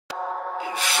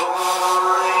If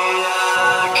only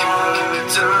I could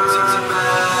turn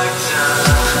back time.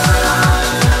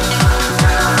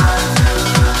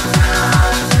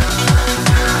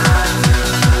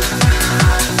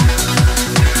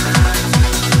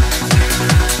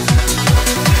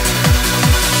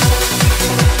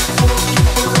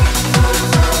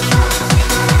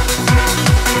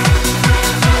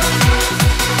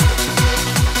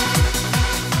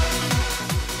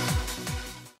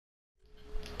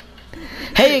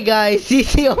 Hey guys,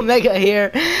 CC Omega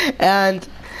here, and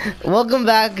welcome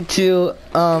back to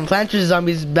Plants vs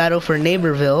Zombies Battle for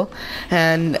Neighborville,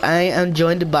 and I am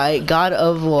joined by God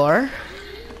of War.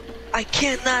 I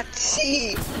cannot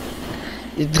see.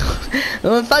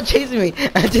 No, stop chasing me.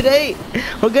 And today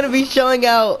we're gonna be showing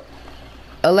out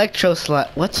Electro Slide.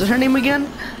 What's her name again?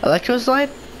 Electro Slide?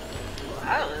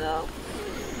 I don't know.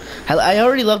 I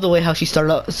already love the way how she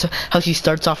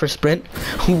starts off her sprint.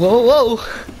 Whoa, whoa.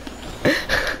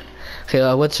 Okay,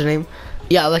 what's her name?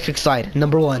 Yeah, Electric Slide,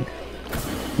 number 1.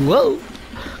 Whoa.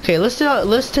 Okay, let's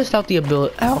test out the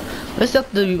ability. Let's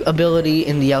test the ability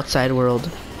in the outside world.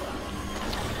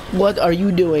 What are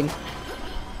you doing?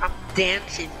 I'm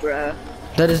dancing, bruh.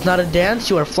 That is not a dance.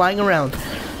 You are flying around.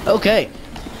 Okay.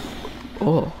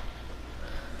 Oh.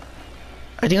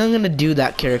 I think I'm gonna do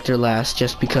that character last,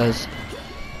 just because.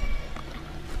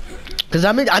 Cause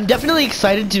I'm definitely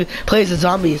excited to play as the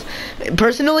zombies.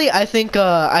 Personally, I think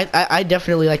I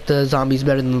definitely like the zombies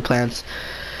better than the plants.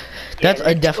 That's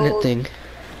a definite thing.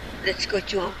 Let's go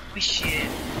to a mission.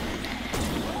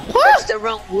 What? That's the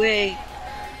wrong way.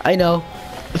 I know.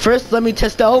 First, let me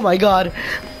test out. Oh my God.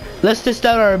 Let's test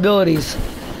out our abilities.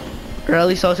 Or at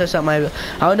least I'll test out my.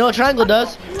 I know what triangle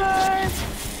does.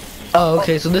 Oh,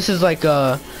 okay. So this is like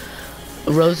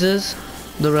roses.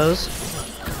 The rose.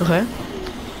 Okay.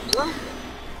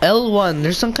 L1,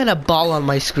 there's some kind of ball on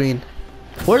my screen.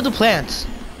 Where are the plants?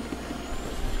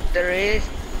 There's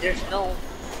no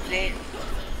plant.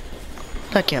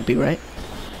 That can't be right.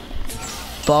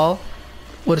 Ball?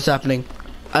 What is happening?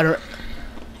 I don't...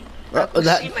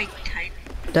 See my time.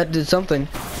 That did something.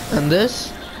 And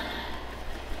this?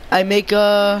 I make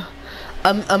a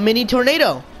mini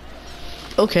tornado.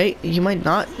 Okay, you might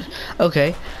not.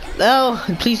 Okay. Oh,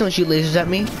 please don't shoot lasers at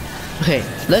me. Okay,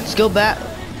 let's go back.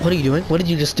 What are you doing? What did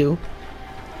you just do?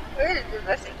 I didn't do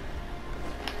nothing.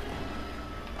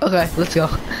 Okay, let's go.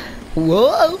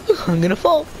 Whoa! I'm gonna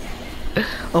fall.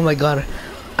 Oh my God.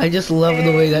 I just love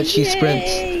the way that she sprints.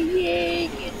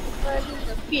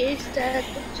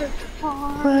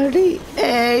 Party,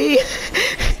 hey!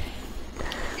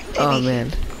 Oh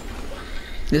man.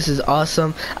 This is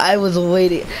awesome. I was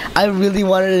waiting. I really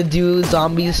wanted to do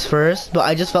zombies first, but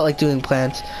I just felt like doing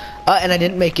plants. And I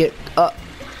didn't make it.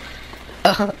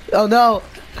 Oh no!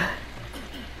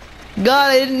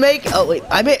 God, I didn't make it. Oh wait,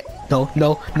 I made. No,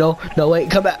 wait,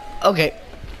 come back. Okay,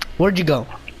 where'd you go?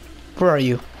 Where are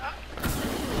you?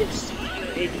 Just you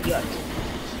idiot.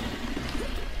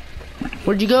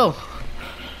 Where'd you go?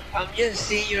 I'm just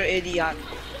seeing your idiot.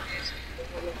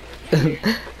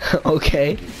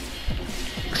 Okay.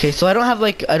 Okay, so I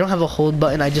don't have a hold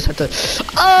button. I just have to.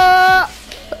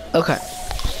 Okay.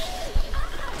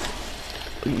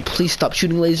 Please stop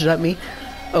shooting lasers at me.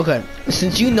 Okay,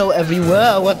 since you know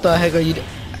everywhere, what the heck are you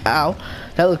Ow,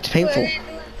 that looked painful.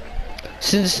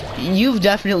 Since you've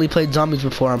definitely played zombies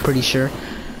before, I'm pretty sure.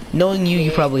 Knowing you,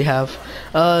 you probably have.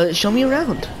 Show me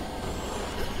around.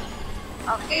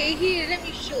 Okay, here, let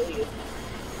me show you.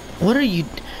 What are you...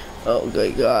 Oh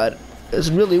my God, it's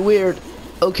really weird.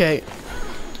 Okay.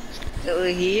 So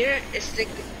here is the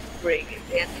break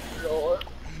and the floor.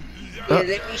 Yeah,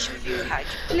 let me show you how to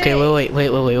play. Okay,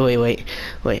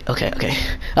 wait, okay.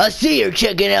 I see you're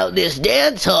checking out this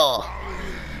dance hall.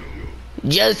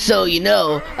 Just so you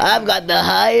know, I've got the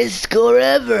highest score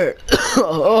ever.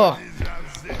 Oh.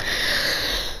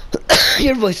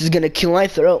 Your voice is gonna kill my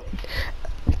throat.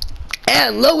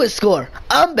 And lowest score.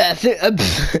 I'm best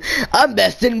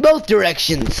in both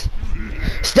directions.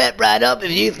 Step right up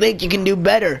if you think you can do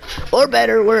better. Or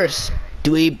better, worse.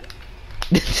 Dweeb.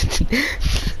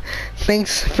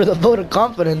 Thanks for the vote of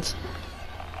confidence.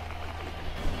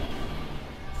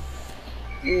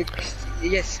 You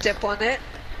just step on it.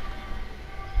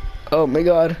 Oh my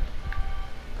God.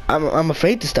 I'm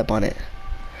afraid to step on it.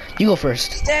 You go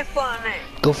first. Step on it.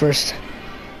 Go first.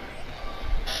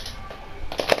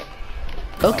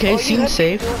 Okay, seems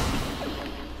safe.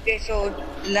 Okay, so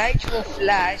lights will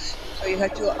flash, so you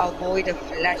have to avoid the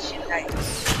flashing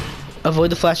lights.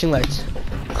 Avoid the flashing lights.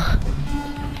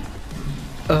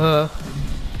 Yeah,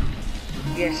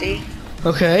 see?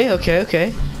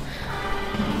 Okay.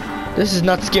 This is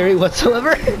not scary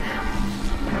whatsoever.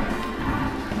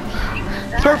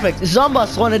 Perfect.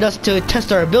 Zomboss wanted us to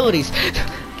test our abilities.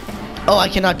 Oh, I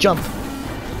cannot jump.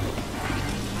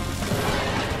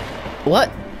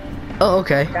 What? Oh,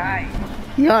 okay. Die.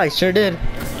 Yeah, I sure did.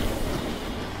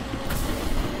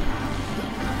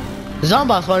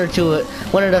 Zomboss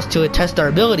wanted us to test our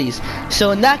abilities.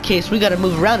 So in that case, we gotta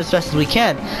move around as fast as we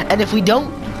can. And if we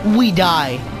don't, we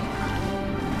die.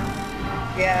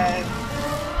 Yeah.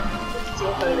 It's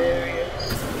so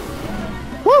hilarious.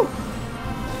 Woo!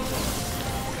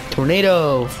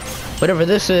 Tornado. Whatever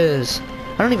this is.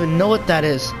 I don't even know what that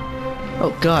is.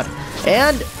 Oh god.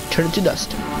 And turn it to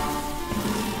dust.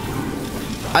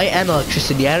 I am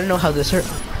electricity. I don't know how this hurt.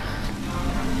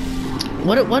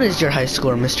 What is your high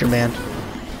score, Mr. Man?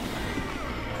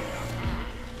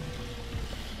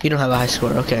 You don't have a high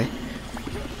score, okay.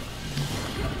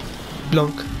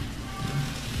 Blunk.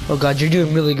 Oh god, you're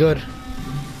doing really good.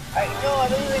 I know, I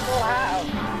don't even know how.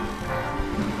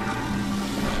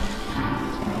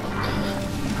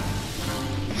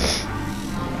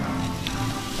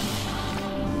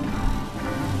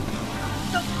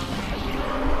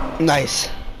 Nice.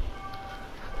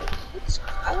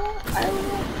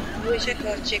 I wish I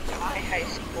could check my high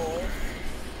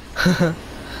score.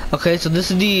 Okay, so this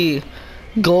is the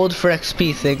gold for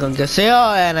XP thing on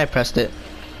Gaseo, and I pressed it.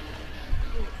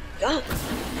 Yeah.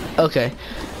 Okay.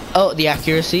 Oh, the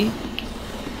accuracy.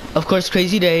 Of course,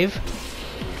 Crazy Dave.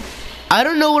 I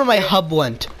don't know where my hub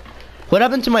went. What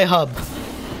happened to my hub?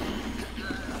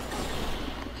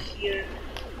 Here,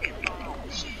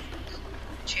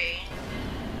 change.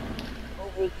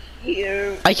 Over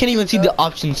here. I can't even see the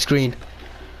option screen.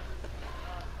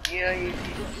 Yeah, you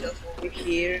see yourself over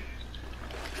here.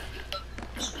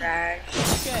 Trash.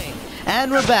 Okay.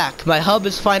 And we're back. My hub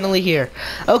is finally here.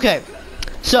 Okay.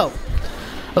 So,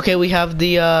 okay, we have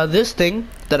the this thing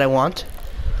that I want.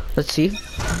 Let's see.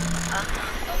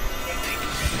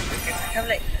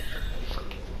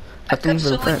 I have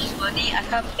so much money. I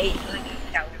have 800,000.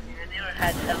 I never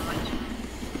had that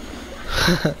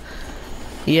much.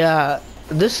 Yeah,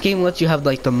 this game lets you have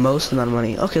like the most amount of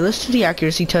money. Okay, let's do the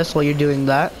accuracy test while you're doing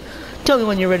that. Tell me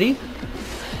when you're ready.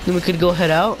 Then we could go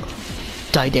head out.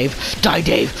 Die, Dave. Die,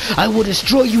 Dave. I will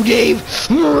destroy you, Dave.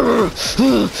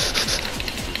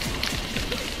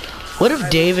 What if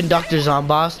Dave and Dr.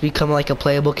 Zomboss become like a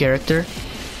playable character?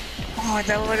 Oh,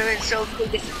 that would have been so cool.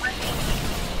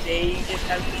 They just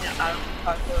have an arm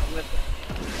parkour with him.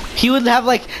 He would have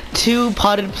like 2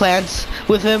 potted plants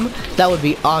with him. That would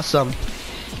be awesome.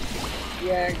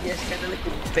 Yeah, just kind of like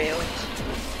a belt.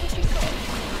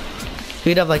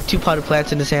 He'd have like 2 potted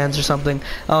plants in his hands or something.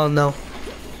 Oh no.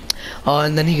 Oh,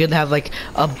 and then he could have like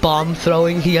a bomb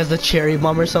throwing. He has a cherry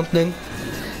bomb or something.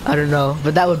 I don't know,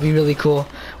 but that would be really cool.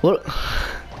 What?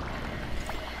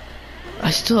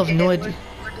 I still have no idea.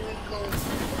 Where do we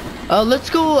go? Let's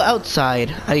go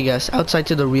outside, I guess. Outside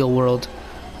to the real world.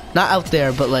 Not out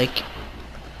there, but like...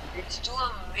 Let's do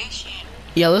a mission.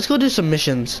 Yeah, let's go do some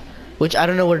missions. Which I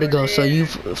don't know where to go, so you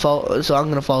follow. So I'm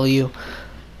gonna follow you.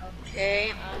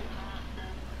 Okay.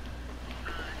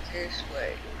 This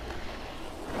way.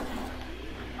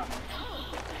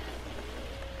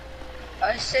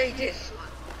 I say this one.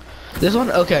 This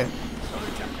one? Okay.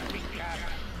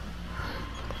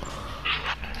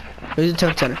 Where's the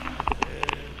town center?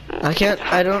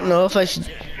 I don't know if I should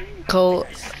call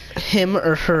him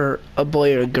or her a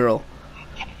boy or a girl.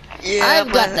 Yeah,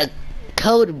 I've got the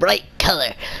code bright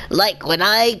color, like when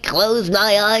I close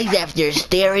my eyes after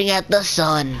staring at the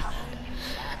sun.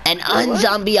 An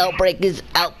unzombie outbreak is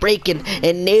outbreaking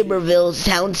in neighborville's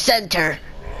town center.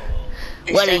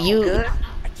 What are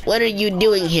you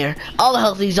doing here? All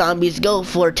healthy zombies go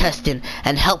for testing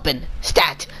and helping.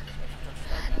 Stat.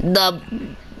 The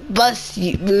bus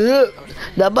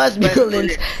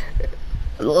ambulance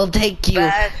will take you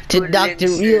to Dr.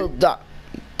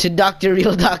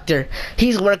 Real Doctor.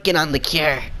 He's working on the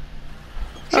cure.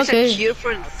 Is Okay. a cure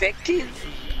for infected?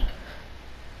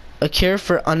 A cure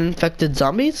for uninfected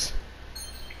zombies?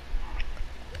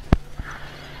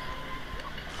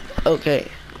 Okay.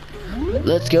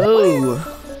 Let's go.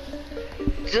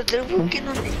 So they're working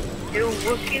on the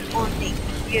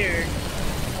cure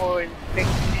for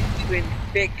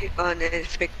infect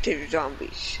uninfected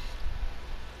zombies.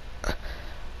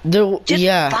 Just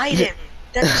Yeah. bite them.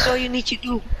 That's all you need to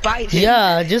do. Bite them.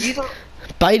 Yeah, just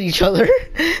bite each other.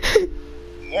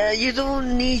 Yeah, you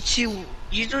don't need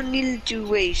to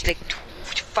waste like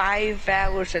 5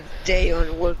 hours a day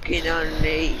on working on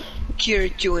a cure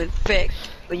to infect.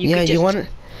 When you Yeah, can just,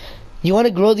 you want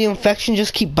to grow the infection,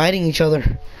 just keep biting each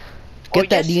other. Get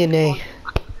that DNA.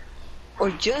 Or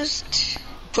just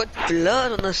put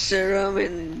blood on a serum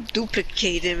and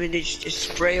duplicate them and just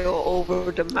spray all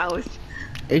over the mouth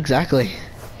Exactly.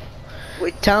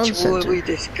 Which Town will center. be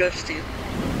disgusting.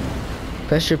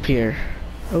 Pressure pier.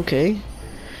 Okay.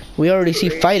 We already see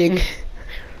fighting.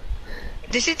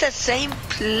 This is the same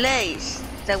place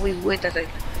that we went at.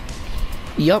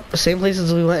 Yup, same place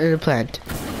as we went in the plant.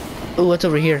 Oh, what's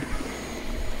over here?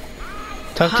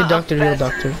 Talk to Dr. Real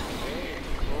Doctor.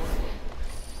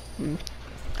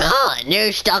 Oh,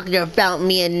 nurse doctor found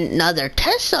me another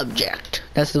test subject.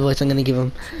 That's the voice I'm gonna give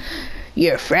him.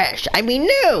 You're fresh. I mean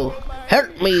new.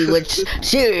 Help me with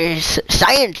serious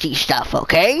sciencey stuff,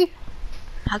 okay?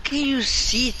 How can you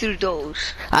see through those?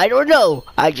 I don't know.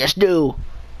 I just do.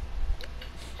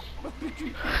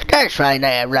 That's fine. I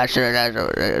have lots of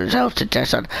results to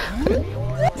test on.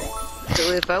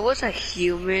 So if I was a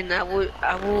human, I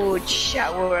would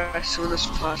shower as soon as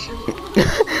possible.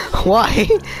 Why?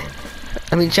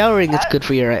 I mean, showering is good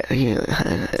for your.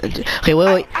 Okay,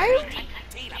 wait.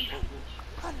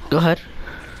 Go ahead.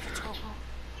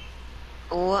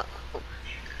 What?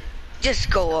 Just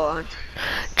go on.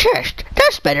 Chest,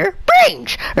 that's better.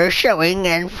 Brains are showing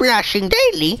and flashing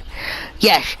daily.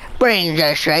 Yes, brains,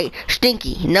 that's right.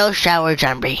 Stinky, no shower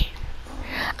zombie.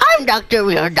 I'm Dr.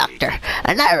 Real Doctor,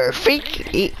 and I will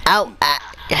freak out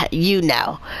at you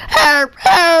now. Help,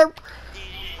 help!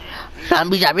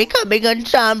 Zombie coming on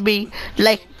zombie.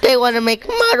 Like they want to make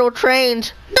model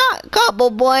trains, not couple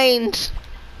brains.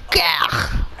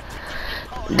 Gah.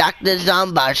 Dr.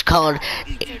 Zombosh called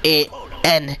it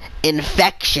an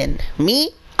infection. Me?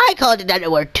 I called it that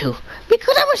word too,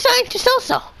 because I'm a scientist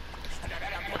also.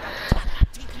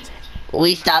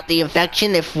 We stopped the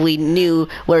infection if we knew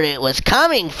where it was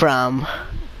coming from.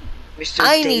 Mr.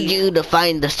 I need you to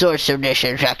find the source of this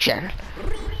infection.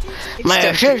 My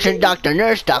assistant doctor,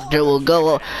 nurse doctor, will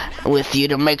go with you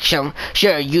to make sure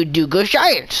you do good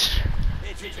science.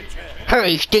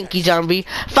 Hurry, stinky zombie.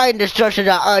 Find the source of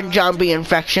the zombie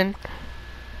infection.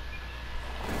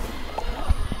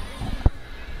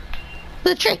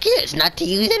 The trick is not to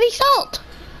use any salt.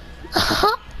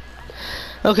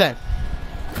 Okay.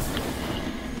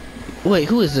 Wait,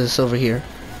 who is this over here?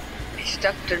 It's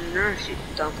Dr. Nurse, you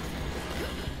dumb.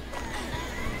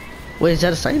 Wait, is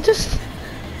that a scientist?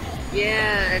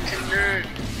 Yeah, it's a nerd.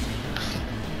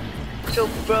 So,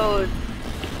 bro,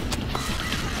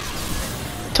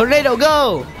 Tornado,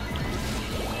 go!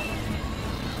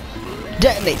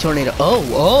 Detonate tornado.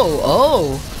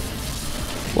 Oh.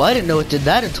 Well, I didn't know it did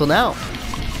that until now.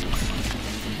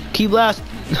 Key blast.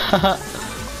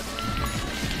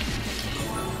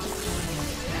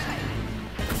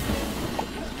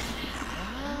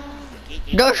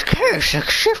 Those carrots look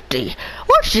shifty.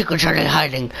 What secrets are they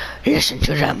hiding? Listen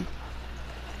to them.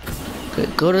 Okay,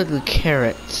 go to the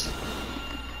carrots.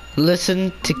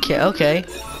 Listen to okay.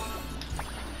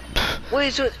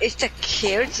 wait, so it's the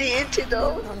carrots the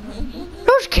antidote?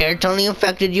 Those carrots only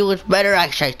infected you with better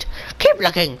eyesight. Keep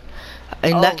looking.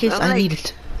 In that Oh, case, I'm I like- need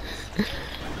it.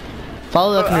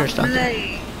 Follow up nurse doctor.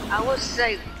 I was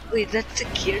like, wait, that's a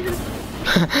carrot?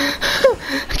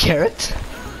 Carrots?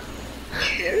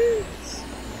 Carrots?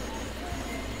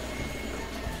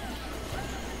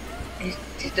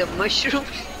 Is the mushrooms?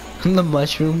 The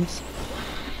mushrooms?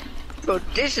 Bro,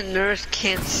 this nurse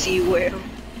can't see well.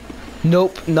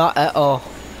 Nope, not at all.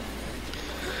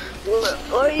 What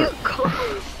are you calling?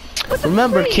 What the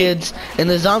Remember, freak? kids, in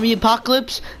the zombie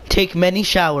apocalypse, take many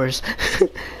showers.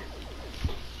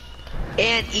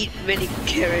 And eat many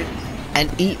carrots. And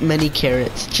eat many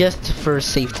carrots, just for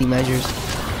safety measures.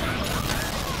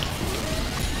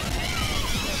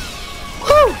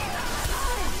 Woo!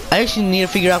 I actually need to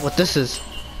figure out what this is.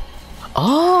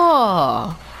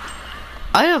 Oh!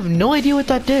 I have no idea what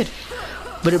that did.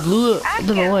 But it blew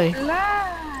them away.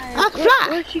 I can fly.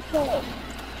 Where'd she go?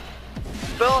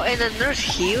 Bro, and the nurse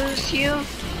heals you?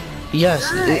 Yes,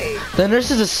 the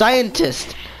nurse is a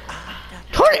scientist.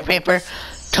 Toilet paper.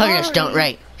 Toilets don't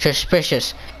write.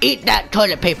 Suspicious. Eat that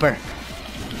toilet paper.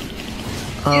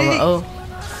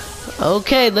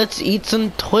 Okay, let's eat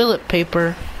some toilet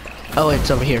paper. Oh, it's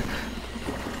over here.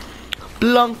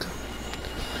 Blunk.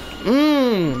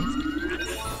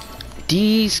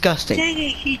 Disgusting. Dang it,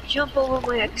 he jumped over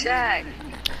my attack.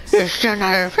 You're still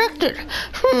not infected.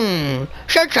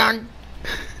 Shut on.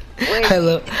 Wait, I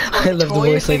love the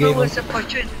voice I gave him. was supposed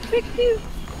to infect you?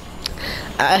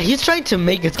 He's trying to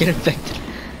make us get infected.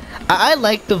 I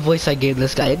like the voice I gave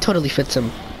this guy. It totally fits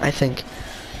him, I think.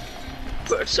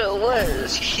 So what?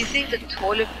 You think the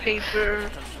toilet paper?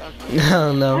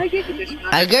 Oh no. I guess you can smell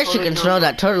I the guess you toilet can smell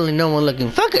paper. that totally normal looking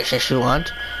fungus if you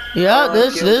want. Yeah, Oh,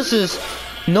 this okay. is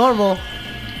normal.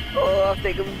 Oh, I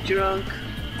think I'm drunk.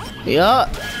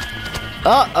 Yeah.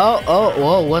 Oh,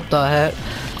 whoa, what the heck?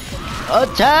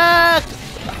 Attack!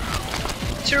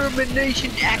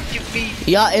 Extermination activate.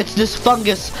 Yeah, it's this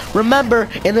fungus. Remember,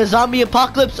 in the zombie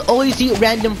apocalypse, always eat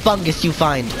random fungus you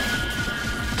find.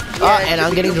 And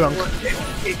I'm getting drunk.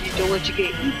 If you don't want to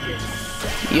get eaten.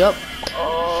 Yup.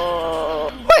 Oh.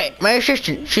 Wait, my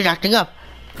assistant, she's acting up.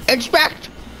 Inspect!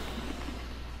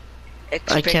 I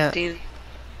can't. Expecting.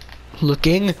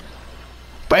 Looking.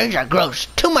 Brains are gross.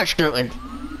 Too much gluten.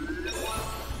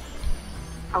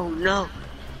 Oh no.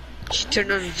 She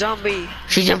turned on zombie.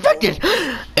 She's infected.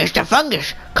 It's the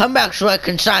fungus. Come back so I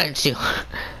can silence you.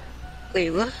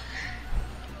 Wait, what?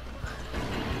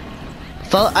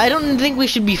 I don't think we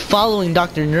should be following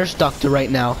Dr. Nurse Doctor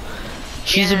right now.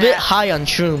 She's a bit high on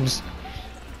shrooms.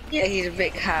 Yeah, he's a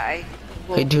bit high.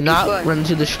 Okay, do not But run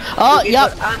into the oh, Okay,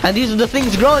 yep. but And these are the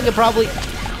things growing it probably.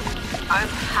 I'm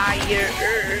higher.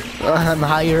 I'm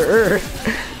higher.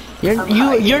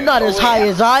 You're not as high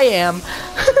as I am.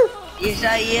 Yes,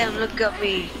 I am. Look at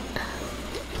me.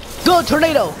 Go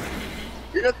tornado.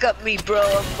 Look at me, bro.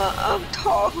 I'm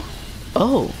tall.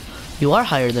 Oh, you are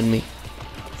higher than me.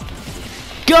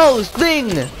 Go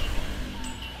thing.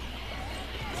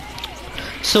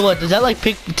 So what? Does that like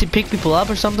pick people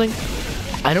up or something?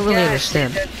 I don't really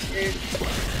understand. I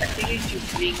think it's you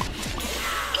blink.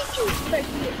 Get you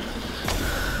infected.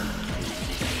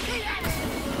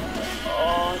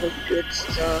 Oh, the good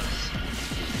stuff.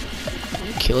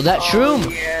 Kill that shroom. Oh,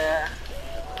 yeah.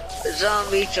 The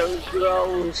zombies are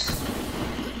gross.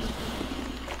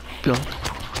 Plunk.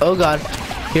 Oh god.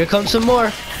 Here comes some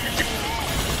more.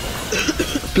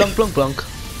 Plunk, plunk, plunk.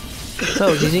 That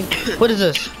was easy. What is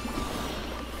this?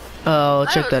 Oh,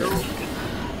 check that.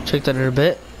 Check that in a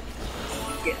bit.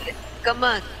 Come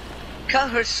on.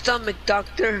 Cut her stomach,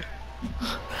 doctor.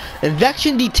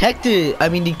 Infection detected. I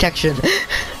mean detection.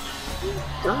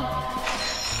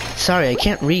 Sorry, I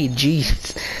can't read.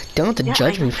 Jeez. Don't have to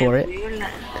judge me for it. I'm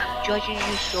judging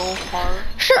you so hard.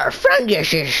 Sure,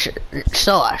 fungus is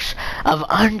source of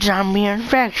unzombie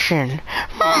infection.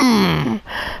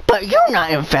 But you're not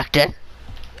infected.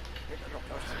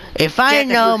 If I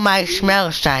know my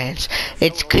smell science,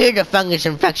 it's clear the fungus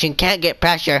infection can't get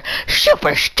past your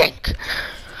super stink.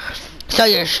 So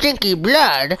your stinky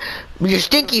blood, your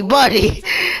stinky body,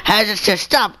 has to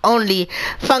stop only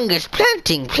fungus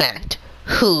planting plant,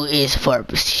 who is for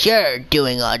sure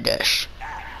doing all this.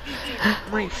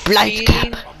 My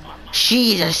Blightcap.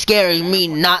 She's a scary,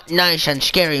 mean, not nice and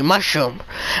scary mushroom.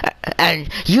 And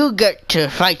you get to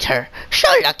fight her. So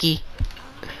lucky.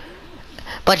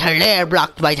 But her lair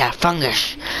blocked by that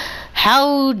fungus.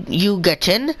 How you get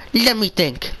in? Let me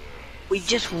think. We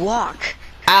just walk.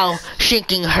 Ow,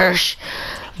 stinking hurts.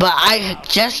 But I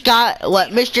just got what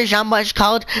Mr. Zambas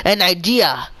called an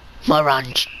idea,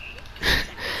 morons.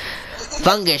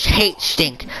 Fungus hates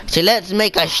stink, so let's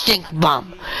make a stink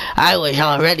bomb. I was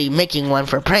already making one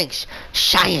for pranks.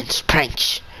 Science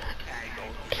pranks.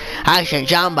 I sent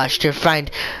Zambas to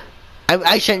find...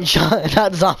 I sent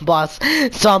not Zambas,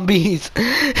 zombies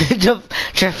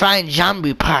to find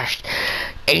zombie parts.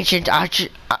 Ancient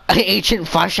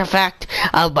artifact,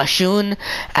 a bassoon,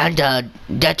 and a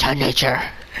detonator.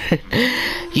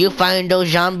 You find those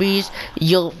zombies,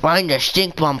 you'll find a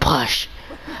stink bomb push.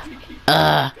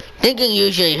 Thinking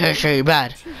usually hurts very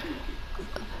bad.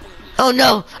 Oh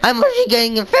no, I'm already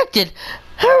getting infected.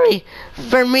 Hurry,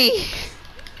 for me.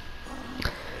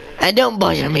 And don't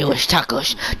bother me with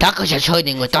tacos. Tacos is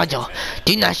hiding with Ojo.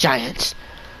 Do not science.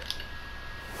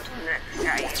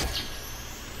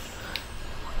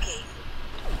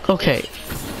 Okay.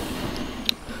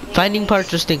 Finding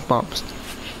parts of stink bombs.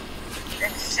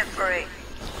 Let's separate.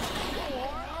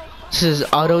 This is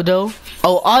Autodo.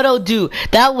 Oh, Autodo.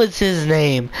 That was his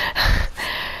name.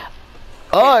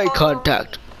 Eye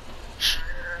contact.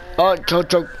 Eye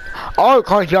contact. Eye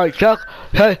contact. Check.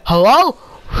 Hey, hello?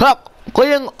 Check.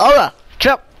 Clearing aura.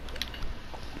 Check.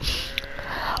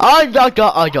 I'm Dr.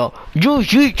 Otto. You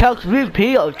see text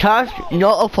VP of task,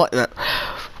 no appointment.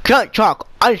 Can't talk.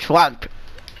 I'm swamped.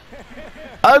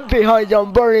 I'm behind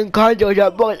some burning candles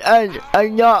at both ends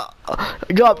and not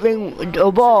dropping the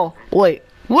ball. Wait,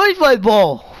 where's my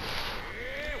ball?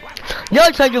 Now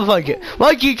time to find it.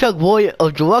 My G-Tech boy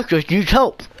of directors needs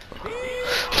help.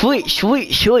 Sweet,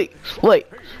 sweet, sweet. Wait,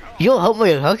 you'll help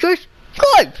me with directors?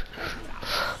 Good!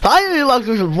 Finding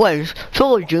directors of ways,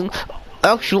 pillaging,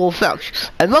 actual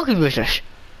facts, and monkey business.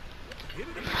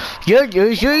 Yet there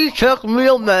is G-Tech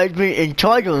middle management in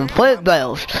charge of implant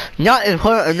battles. Not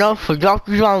important enough for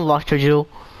Dr. Zambas to do.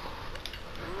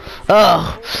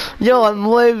 No, I'm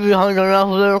way behind on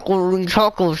alphabetical ring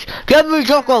tacos. Get me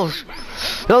tacos!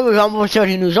 Dr. Zambas said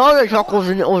he needs all the tacos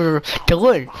in order to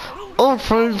win. All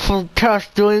friends for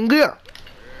task doing gear.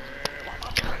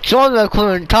 Sorry I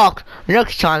couldn't talk.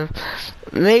 Next time,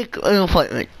 make an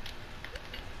appointment.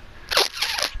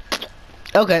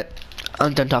 Okay,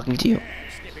 I'm done talking to you.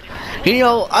 You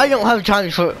know, I don't have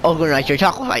time for organizer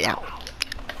talk right now.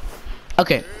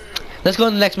 Okay, let's go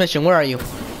on the next mission. Where are you?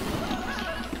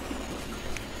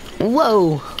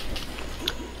 Whoa,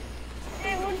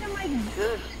 Hey, where did my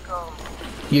goods go?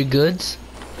 your goods?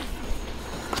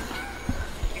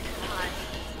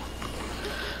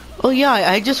 Oh yeah,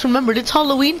 I just remembered. It's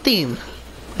Halloween theme.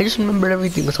 I just remembered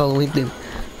everything was Halloween theme.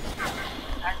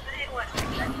 I thought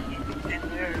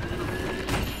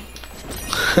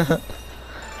it was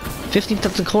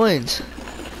 15,000 coins.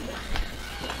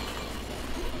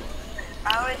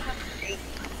 I always have to take.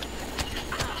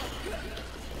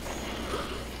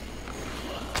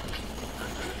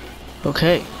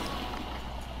 Okay.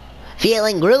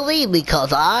 Feeling groovy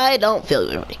because I don't feel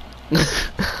groovy.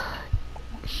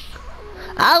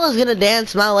 I was gonna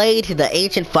dance my way to the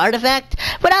ancient artifact,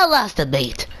 but I lost a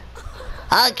beat.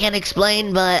 I can't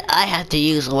explain, but I had to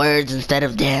use words instead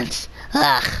of dance.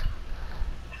 Ugh.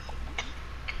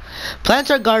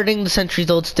 Plants are guarding the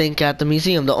centuries-old stink at the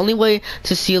museum. The only way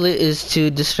to seal it is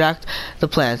to distract the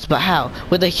plants. But how?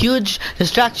 With a huge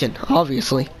distraction,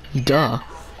 obviously. Duh.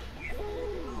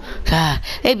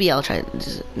 Maybe I'll try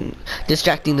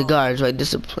distracting the guards by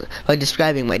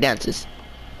describing my dances.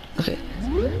 Okay.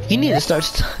 You need to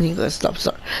start. You gotta stop.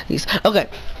 Okay.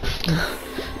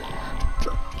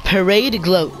 Parade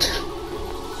gloat.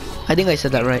 I think I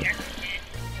said that right.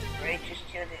 Right, just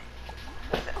do it.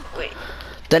 Wait.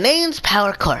 The name's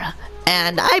Power Cora,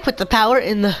 and I put the power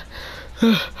in the.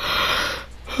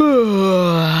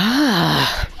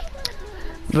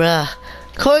 Bruh,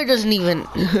 Cora doesn't even.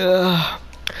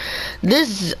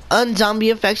 This unzombie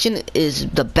infection is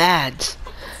the bads.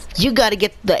 You gotta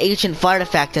get the ancient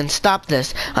artifact and stop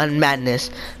this madness.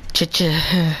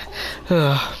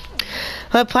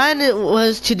 My plan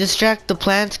was to distract the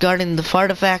plants guarding the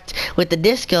artifact with the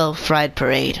disco fried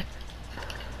parade.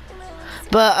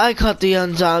 But I caught the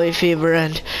unzombie fever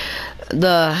and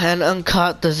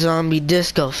uncaught the zombie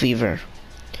disco fever.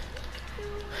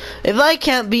 If I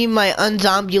can't be my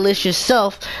unzombulicious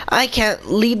self, I can't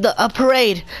lead a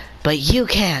parade, but you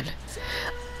can.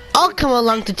 I'll come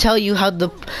along to tell you how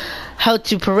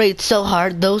to parade so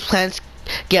hard those plants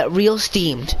get real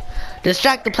steamed.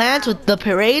 Distract the plants with the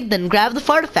parade, then grab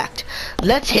the artifact.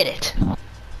 Let's hit it.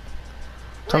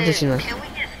 Can we just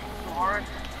forward?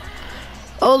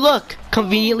 Oh look,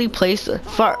 conveniently placed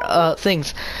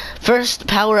things. First,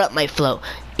 power up my flow.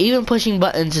 Even pushing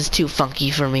buttons is too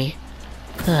funky for me.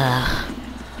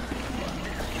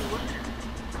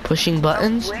 Pushing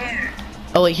buttons? Where?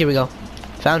 Oh wait, here we go.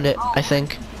 Found it, I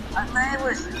think. I thought it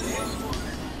was this one.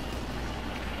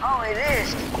 Oh, it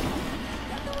is.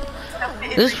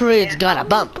 This parade's got a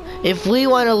bump. If we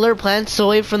want to lure plants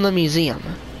away from the museum.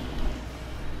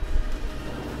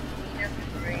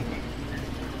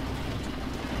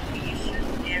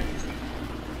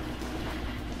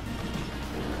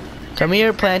 Come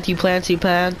here, planty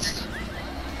plants.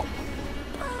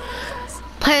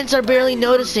 Plants are barely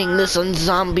noticing this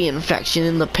zombie infection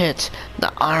in the pits.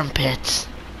 The armpits.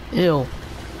 Ew.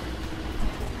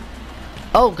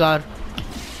 Oh god.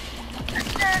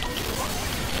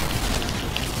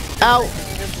 Ow.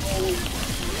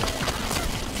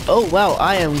 Oh wow,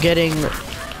 I am getting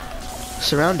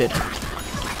surrounded.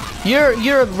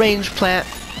 You're a ranged plant.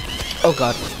 Oh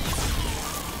god.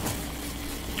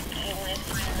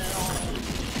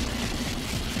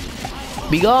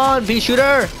 Be gone, bee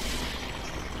shooter!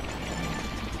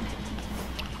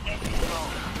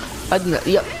 I think that,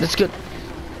 yep, that's good.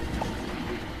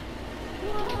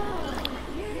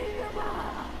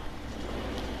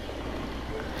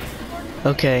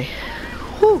 Okay.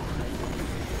 Whew.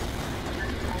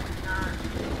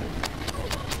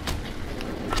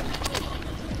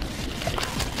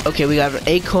 Okay, we got an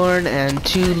acorn and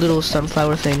 2 little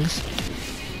sunflower things.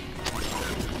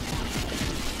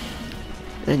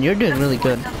 And you're doing really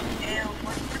good.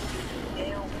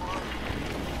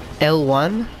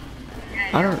 L1?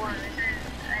 I don't...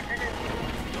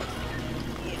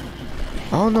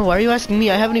 Oh no, why are you asking me?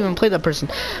 I haven't even played that person.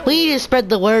 We need to spread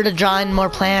the word to draw in more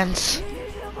plants.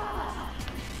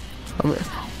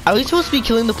 Are we supposed to be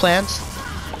killing the plants?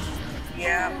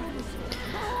 Yeah.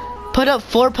 Put up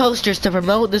 4 posters to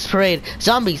promote this parade.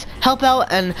 Zombies, help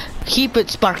out and keep it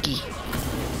sparky.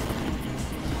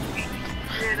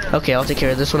 Okay, I'll take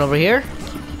care of this one over here.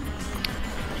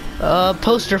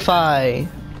 Posterify.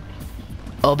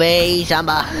 Obey,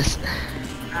 zombies.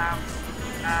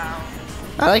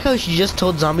 I like how she just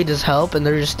told Zombie to help and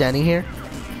they're just standing here.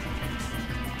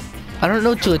 I don't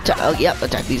know to attack. Oh, yep,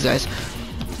 attack these guys.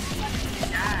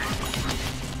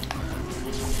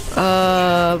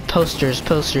 Posters.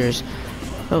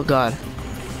 Oh god.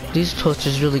 These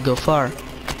posters really go far.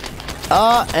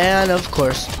 And of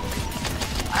course.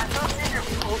 I thought these are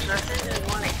posters. I think there's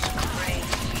one explain.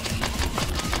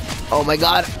 Oh my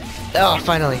god. Oh,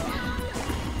 finally.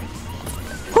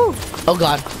 Whew. Oh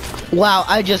god. Wow,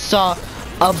 I just saw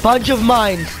a bunch of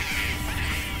mines.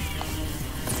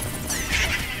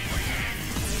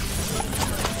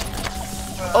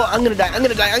 Oh, I'm gonna die.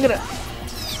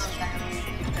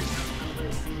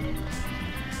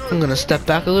 I'm gonna step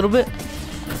back a little bit.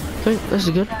 Okay, this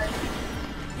is good.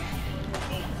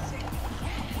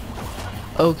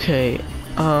 Okay.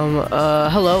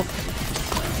 Hello.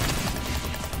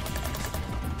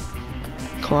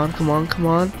 Come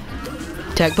on.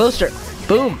 Tag poster.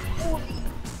 Boom.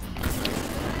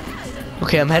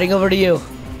 Okay, I'm heading over to you.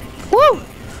 Woo!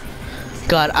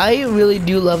 God, I really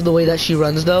do love the way that she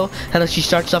runs though, and as she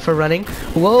starts off her running.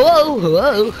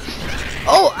 Whoa!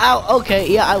 Oh, ow, okay,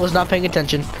 yeah, I was not paying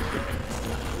attention.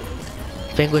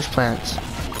 Vanquish plants.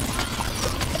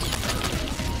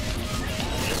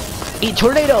 Eat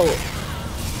tornado!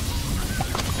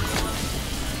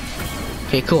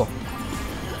 Okay, cool.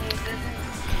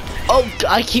 Oh,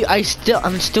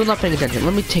 I'm still not paying attention.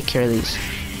 Let me take care of these.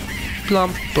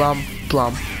 Blump.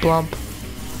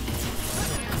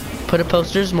 Put up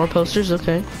posters, more posters,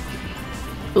 okay.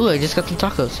 Ooh, I just got some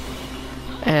tacos.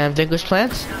 And vanquish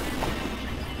plants.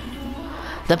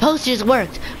 The posters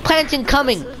worked. Plants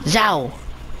incoming. Zow.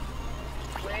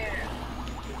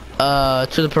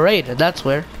 To the parade, that's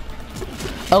where.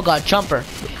 Oh god, Chomper.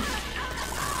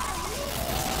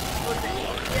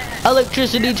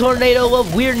 Electricity tornado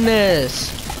of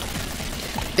weirdness.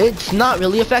 It's not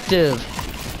really effective.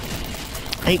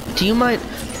 Hey, do you mind?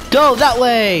 Go that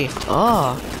way!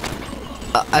 Oh.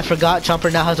 I forgot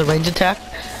Chomper now has a range attack.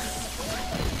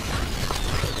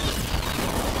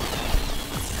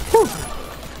 Whew.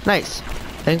 Nice.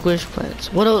 Vanquish plants.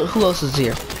 Who else is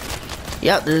here?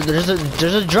 Yeah, there's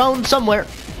a drone somewhere.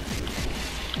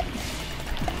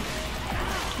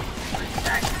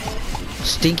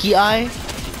 Stinky eye.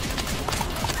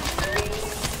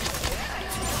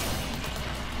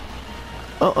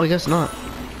 Oh, I guess not.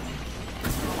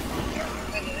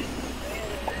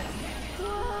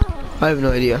 I have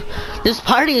no idea. This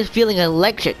party is feeling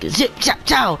electric. Zip, zap,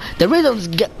 chow. The rhythm's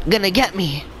gonna get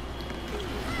me.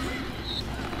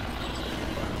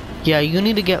 Yeah, you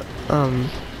need to get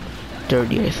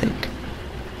dirty, I think.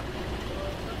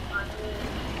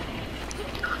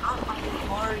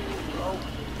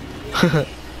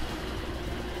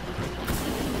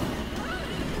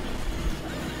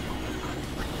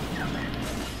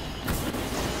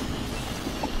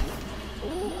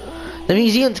 The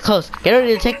museum's close. Get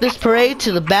ready to take this parade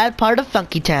to the bad part of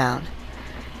Funky Town.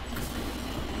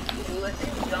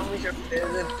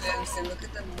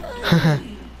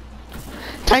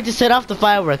 Time to set off the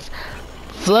fireworks.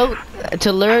 Float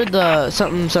to lure the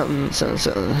something.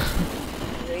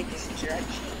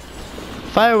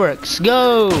 Fireworks,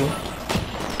 go!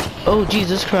 Oh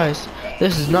Jesus Christ!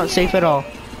 This is not safe at all.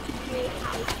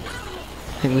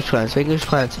 Vanquish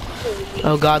plants.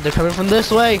 Oh God, they're coming from this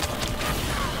way.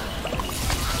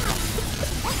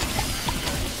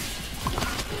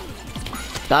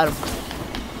 Got him.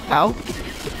 Ow.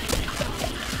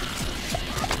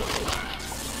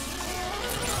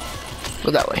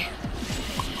 Go that way.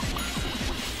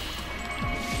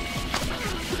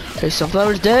 Okay,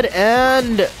 sunflower's dead,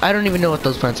 and I don't even know what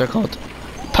those plants are called.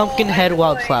 Pumpkinhead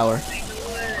wildflower.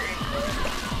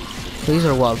 These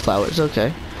are wildflowers,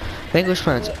 okay. Vanquish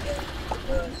plants.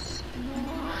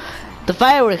 The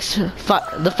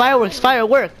fireworks fire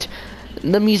worked.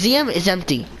 The museum is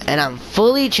empty, and I'm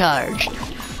fully charged.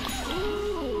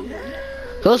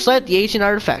 Go select the ancient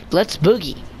artifact. Let's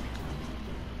boogie.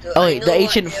 Oh wait, the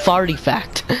ancient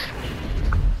fartifact.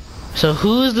 So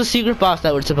who's the secret boss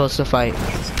that we're supposed to fight? I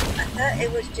thought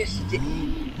it was just...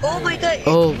 Oh my god, it's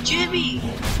Oh. Jimmy!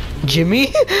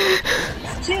 Jimmy?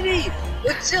 Jimmy!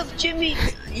 What's up, Jimmy?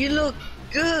 You look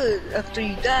good after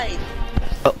you died.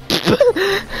 Oh.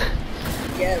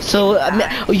 Yeah, So,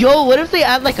 yo, what if they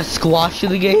add like a squash to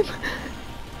the game?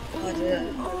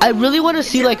 I really want to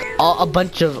see like a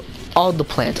bunch of all the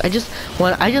plants.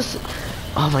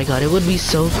 Oh my god, it would be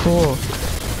so cool.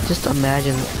 Just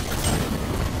imagine.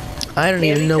 I don't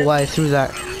even know why I threw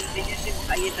that. They just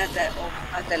invited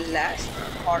at the last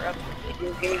part of the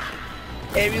video game.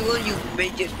 Everyone you may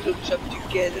just group up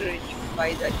together and you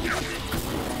fight that unit.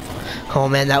 Oh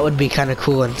man, that would be kind of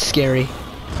cool and scary.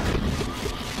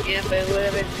 Yeah, but it would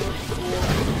have been so cool.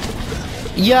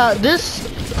 Yeah, this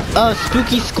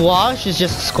spooky squash is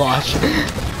just squash.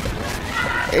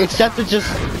 Except it just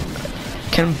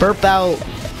can burp out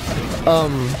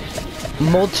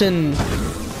molten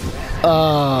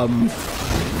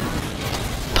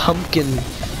pumpkin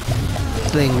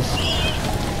things.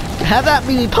 Have that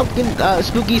be pumpkin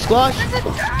spooky squash.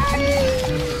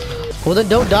 Well then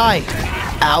don't die.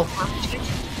 Ow.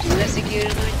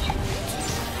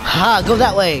 Ha, go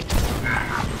that way.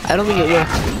 I don't think it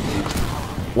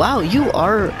worked. Wow, you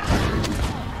are...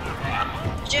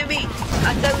 Jimmy,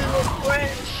 I thought we were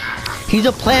friends. He's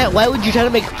a plant. Why would you try to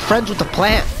make friends with a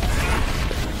plant?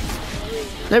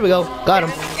 There we go. Got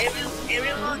him.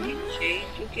 Everyone can change,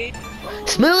 okay?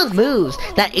 Smooth moves.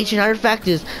 That ancient artifact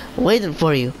is waiting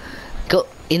for you. Go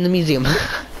in the museum.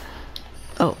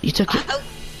 Oh, you took it.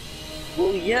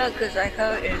 Oh yeah, cause I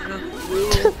have enough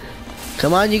room.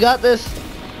 Come on, you got this.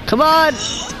 Come on.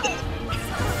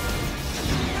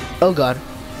 Oh god.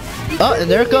 Oh,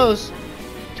 and there it goes.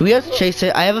 Do we have to chase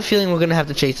it? I have a feeling we're gonna have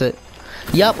to chase it.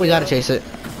 Yup, we gotta chase it.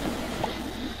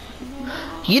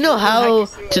 You know how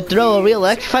to throw a real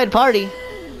electrified party.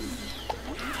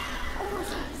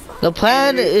 The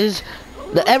plan is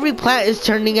that every plant is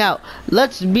turning out.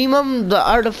 Let's beam them the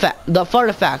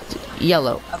fartifact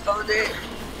yellow. I found it.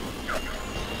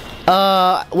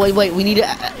 Wait, we need to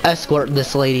escort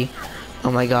this lady.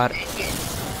 Oh my god.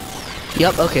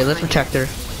 Yup, okay, let's protect her.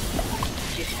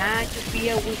 Just had to be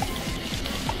a witch.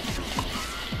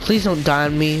 Please don't die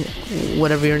on me.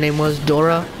 Whatever your name was,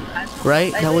 Dora,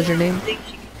 right? That was your name? I think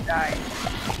she can die.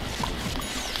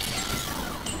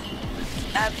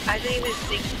 I don't even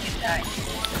think she can die.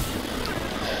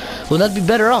 Well, that'd be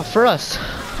better off for us.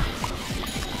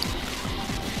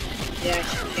 Yeah,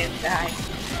 she can die.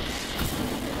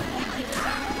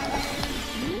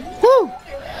 Woo!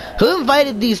 Who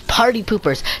invited these party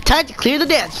poopers? Time to clear the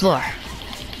dance floor.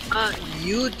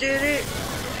 You did it?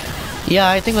 Yeah,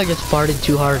 I think I just farted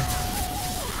too hard.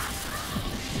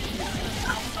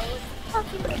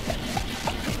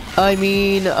 I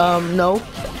mean, no.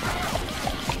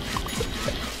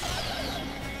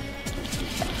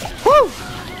 Woo!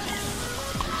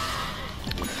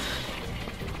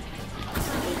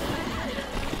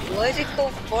 Why is it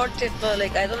called Fortify?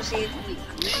 Like, I don't see it.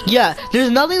 Yeah, there's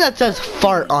nothing that says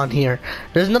fart on here.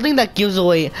 There's nothing that gives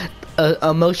away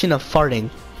a motion of farting.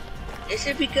 Is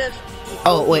it because...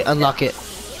 Oh, wait, unlock it.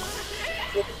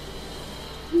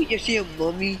 You see a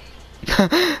mummy?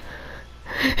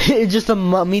 It's just a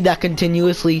mummy that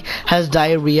continuously has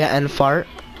diarrhea and fart.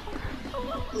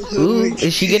 Ooh,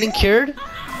 is she getting cured?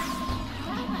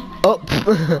 Oh.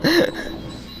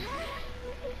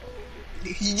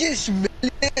 You just smell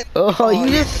it. Oh, you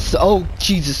just... Oh,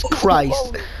 Jesus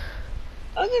Christ.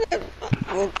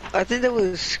 Well, I think that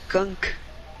was skunk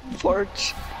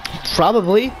farts.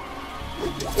 Probably.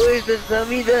 Wait, does that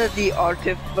mean that the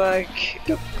artifact,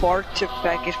 the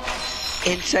artifact is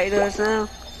inside us now?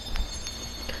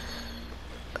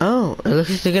 Oh, it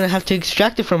looks like they're gonna have to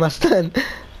extract it from us then.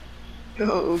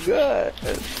 Oh god.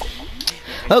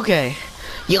 Okay.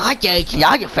 You like the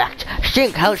artifact.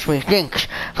 Stink helps me stinks.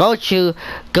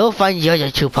 Go find the other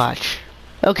two parts.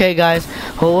 Okay, guys.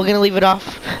 Well, we're gonna leave it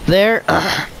off there.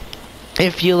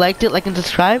 If you liked it, like and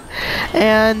subscribe.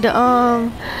 And,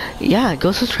 yeah,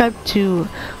 go subscribe to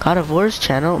God of War's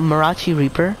channel, Marachi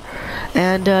Reaper.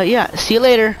 And, yeah, see you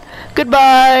later.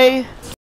 Goodbye!